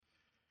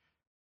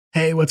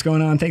Hey, what's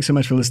going on? Thanks so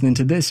much for listening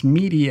to this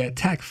Media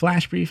Tech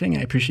Flash Briefing.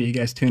 I appreciate you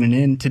guys tuning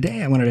in.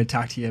 Today, I wanted to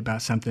talk to you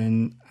about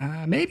something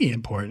maybe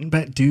important,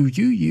 but do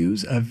you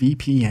use a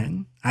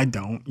VPN? I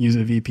don't use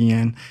a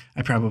VPN.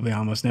 I probably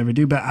almost never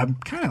do, but I'm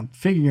kind of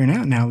figuring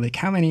out now like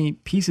how many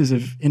pieces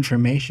of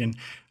information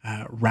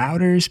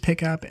routers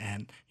pick up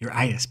and your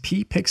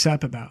ISP picks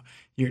up about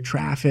your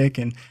traffic.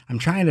 And I'm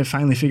trying to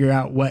finally figure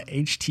out what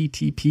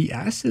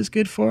HTTPS is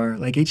good for.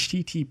 Like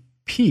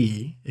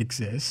HTTP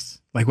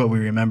exists, like what we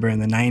remember in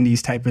the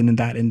 90s, typing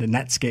that into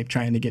Netscape,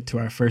 trying to get to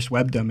our first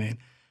web domain.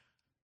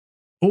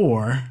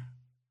 Or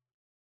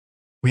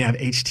we have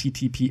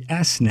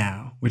HTTPS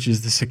now, which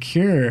is the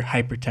secure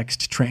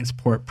hypertext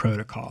transport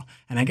protocol.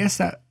 And I guess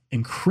that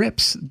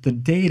encrypts the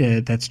data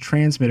that's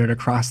transmitted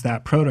across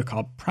that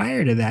protocol.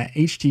 Prior to that,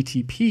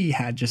 HTTP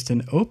had just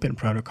an open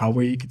protocol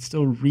where you could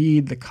still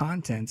read the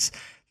contents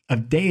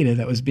of data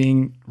that was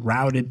being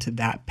routed to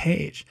that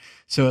page.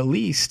 So at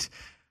least,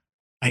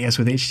 I guess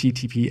with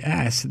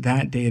HTTPS,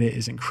 that data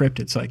is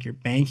encrypted. So like your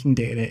banking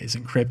data is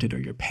encrypted or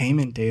your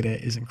payment data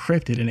is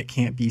encrypted and it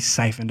can't be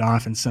siphoned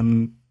off in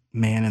some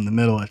man in the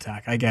middle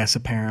attack, I guess,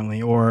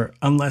 apparently, or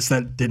unless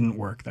that didn't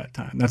work that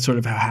time. That's sort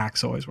of how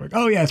hacks always work.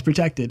 Oh yeah, it's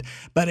protected,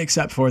 but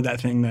except for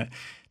that thing that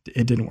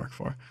it didn't work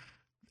for.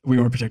 We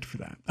weren't protected for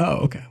that. Oh,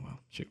 okay, well,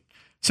 shoot.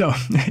 So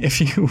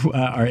if you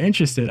are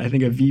interested, I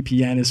think a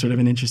VPN is sort of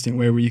an interesting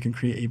way where you can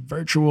create a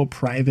virtual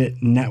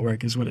private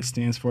network is what it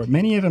stands for.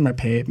 Many of them are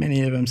paid.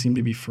 Many of them seem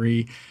to be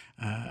free.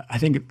 I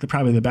think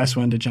probably the best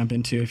one to jump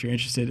into if you're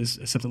interested is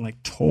something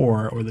like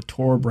Tor or the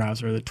Tor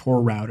browser or the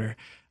Tor router.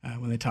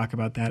 When they talk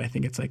about that, I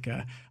think it's like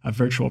a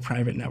virtual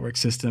private network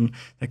system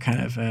that kind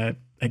of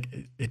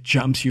it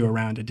jumps you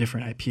around to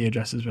different IP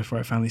addresses before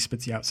it finally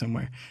spits you out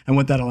somewhere. And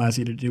what that allows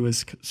you to do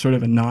is sort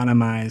of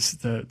anonymize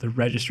the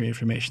registry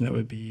information that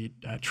would be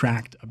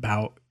tracked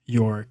about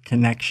your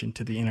connection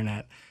to the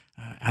internet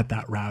at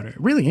that router.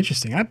 Really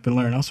interesting. I've been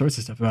learning all sorts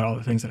of stuff about all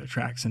the things that it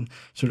tracks and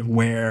sort of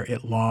where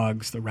it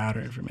logs the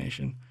router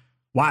information.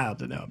 Wild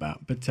to know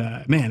about. But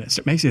man,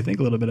 it makes you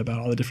think a little bit about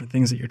all the different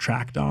things that you're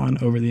tracked on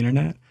over the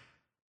internet.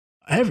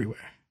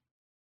 Everywhere.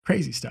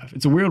 Crazy stuff.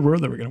 It's a weird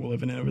world that we're going to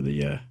live in over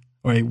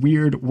or a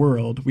weird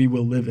world we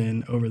will live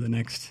in over the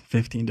next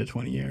 15 to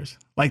 20 years.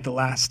 Like the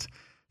last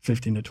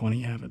 15 to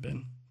 20 haven't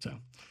been. So,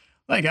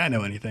 like I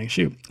know anything.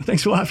 Shoot.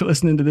 Thanks a lot for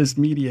listening to this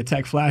Media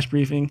Tech Flash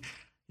Briefing.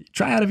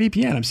 Try out a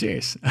VPN. I'm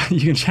serious.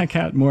 You can check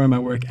out more of my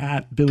work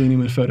at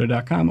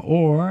billynewmanphoto.com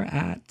or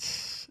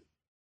at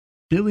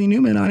Billy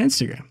Newman on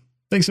Instagram.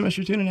 Thanks so much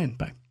for tuning in.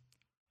 Bye.